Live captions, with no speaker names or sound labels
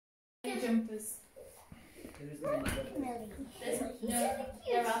Jumpers. Millie.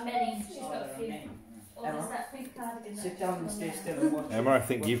 There are many. She's got a few. Or there's that pink cardigan. Sit down and stay still and watch. Emma, I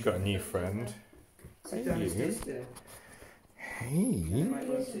think you've got a new friend. Sit down and stay still. Hey.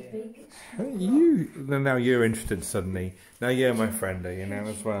 Hey, you. Now you're interested suddenly. Now you're my friend, are you now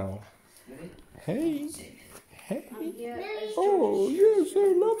as well? Hey. Hey. Oh, you're so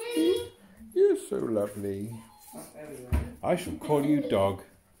lovely. You're so lovely. I shall call you Dog.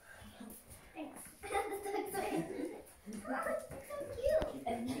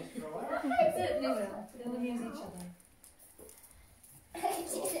 They'll use each other.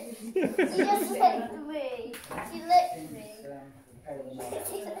 She just licked me. She licked me.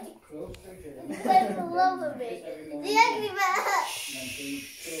 She went all over me. The ugly man.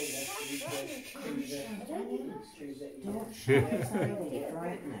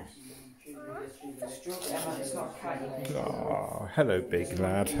 Oh, hello, big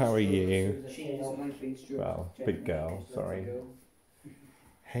lad. How are you? Well, big girl. Sorry.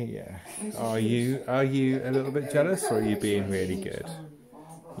 Hey, yeah. Are you a little bit jealous, or are you being really good?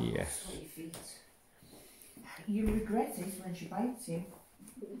 Yes. You regret it when she bites you.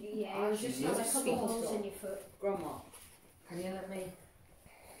 Yeah, it was just got a couple holes in your foot. Grandma, can you let me?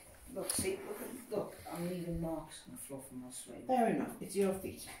 Look, see, look, I'm leaving marks and fluff on my swing. Fair enough, it's your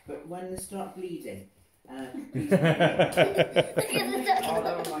feet, but when they start bleeding,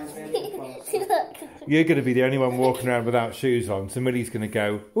 You're going to be the only one walking around without shoes on, so Millie's going to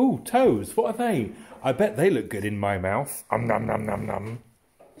go, ooh, toes, what are they? I bet they look good in my mouth. Nom nom nom nom.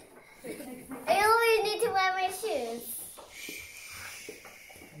 I always need to wear my shoes.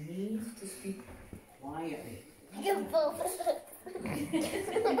 I need to speak quietly. Good both.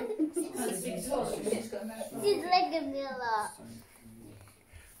 She's licking me a lot.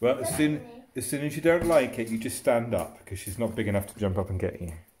 Well, as soon as you don't like it, you just stand up, because she's not big enough to jump up and get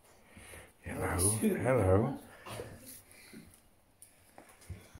you. Hello, hello.